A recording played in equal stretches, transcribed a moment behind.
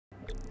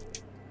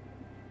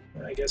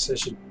I guess I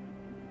should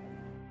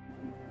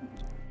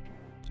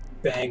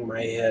bang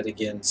my head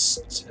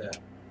against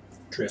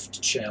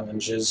drift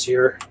challenges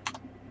here.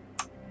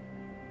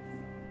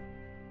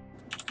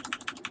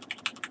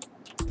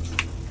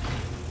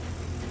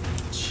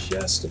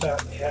 Just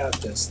about had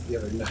this the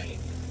other night.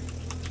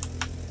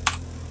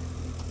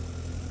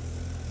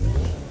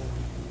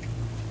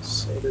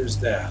 So there's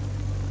that.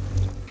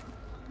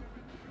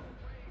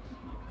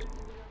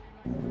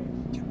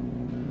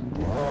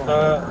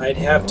 I'd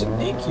have to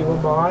make you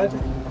a mod.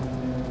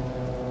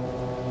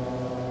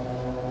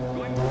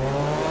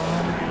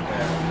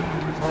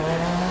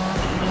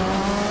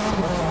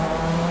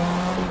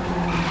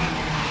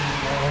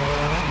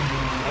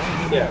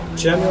 Yeah,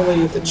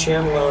 generally the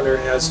channel owner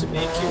has to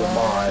make you a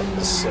mod.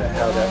 Is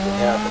how that would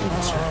happen.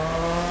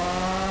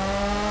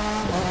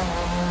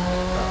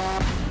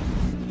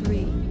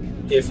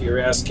 If you're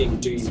asking,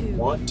 do you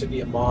want to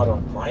be a mod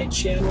on my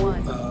channel? I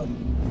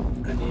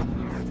mean,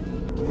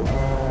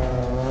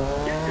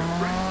 get your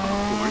fresh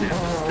popcorn at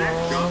the snack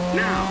shop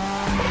now.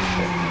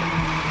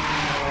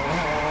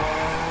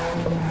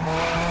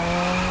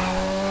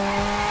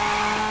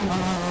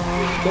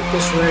 get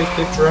this right,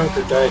 get drunk,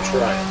 or die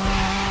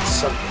trying.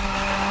 Something.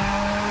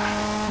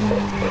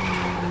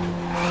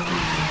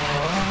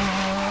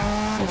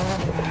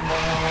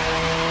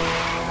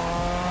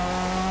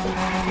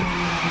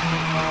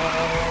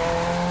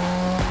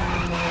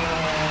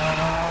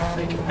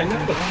 I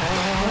know the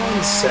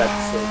concept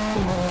for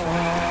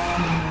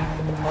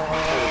how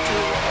to do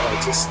that. I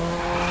just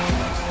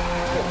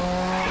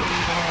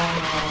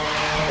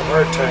have a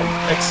hard time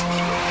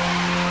executing.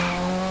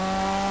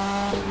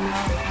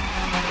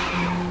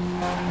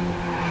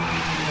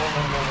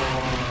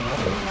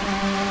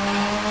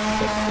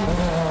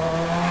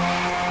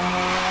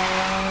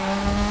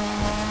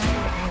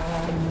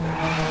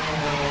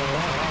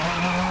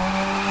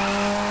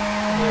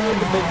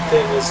 The big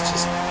thing is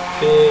just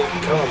big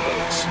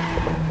combos.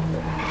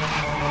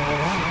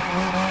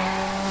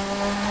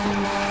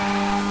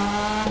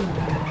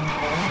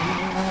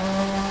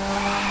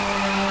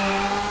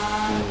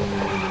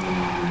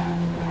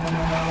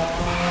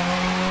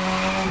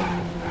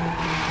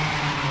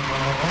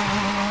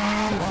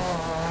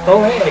 Oh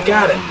hey, I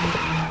got it!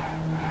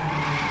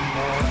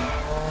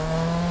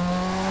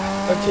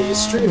 Okay, you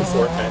stream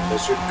Fortnite,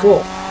 Lizard.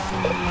 Cool.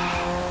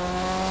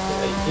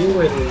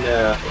 You and,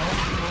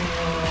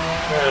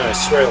 I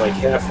swear like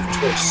half of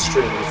Twitch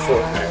streaming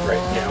Fortnite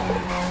right now.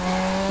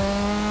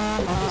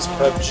 It's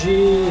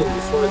PUBG, and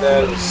before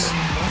that it was...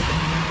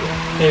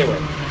 Anyway.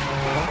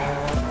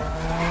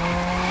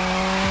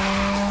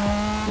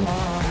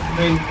 I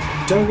mean,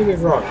 don't get me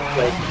wrong,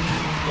 like,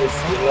 if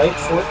you like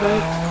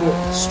Fortnite, cool,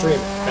 stream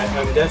it.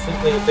 I'm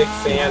definitely a big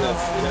fan of,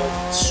 you know,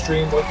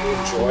 stream what you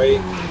enjoy,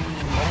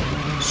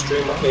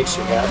 stream what makes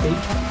you happy.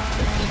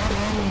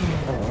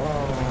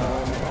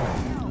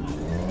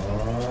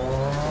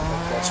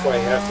 That's why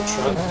half the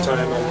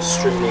time I'm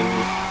streaming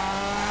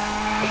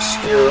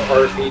obscure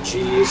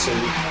RPGs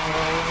and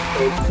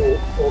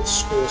old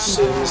school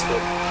sims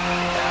that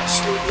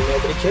absolutely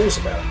nobody cares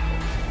about.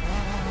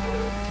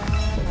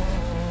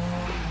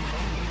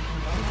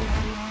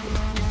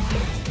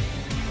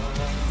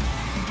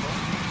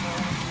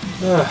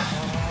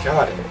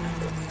 Got it.